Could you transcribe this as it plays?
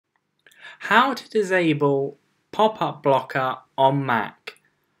How to disable pop-up blocker on Mac.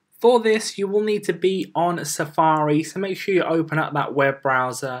 For this you will need to be on Safari, so make sure you open up that web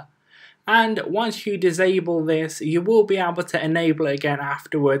browser, and once you disable this you will be able to enable it again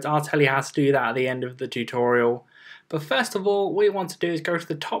afterwards. I'll tell you how to do that at the end of the tutorial. But first of all, what you want to do is go to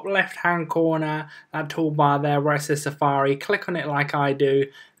the top left hand corner, that toolbar there where it says Safari, click on it like I do,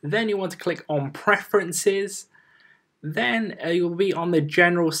 then you want to click on Preferences. Then you'll be on the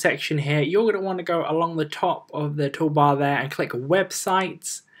general section here. You're going to want to go along the top of the toolbar there and click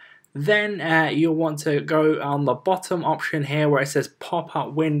Websites. Then you'll want to go on the bottom option here where it says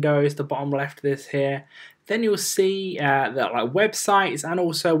pop-up windows, the bottom left of this here. Then you'll see that like websites, and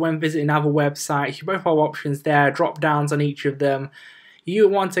also when visiting other websites, you both have options there, drop downs on each of them. You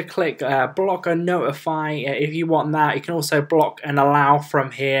want to click block and notify if you want that. You can also block and allow from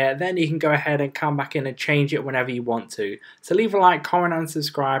here. Then you can go ahead and come back in and change it whenever you want to. So leave a like, comment and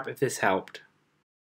subscribe if this helped.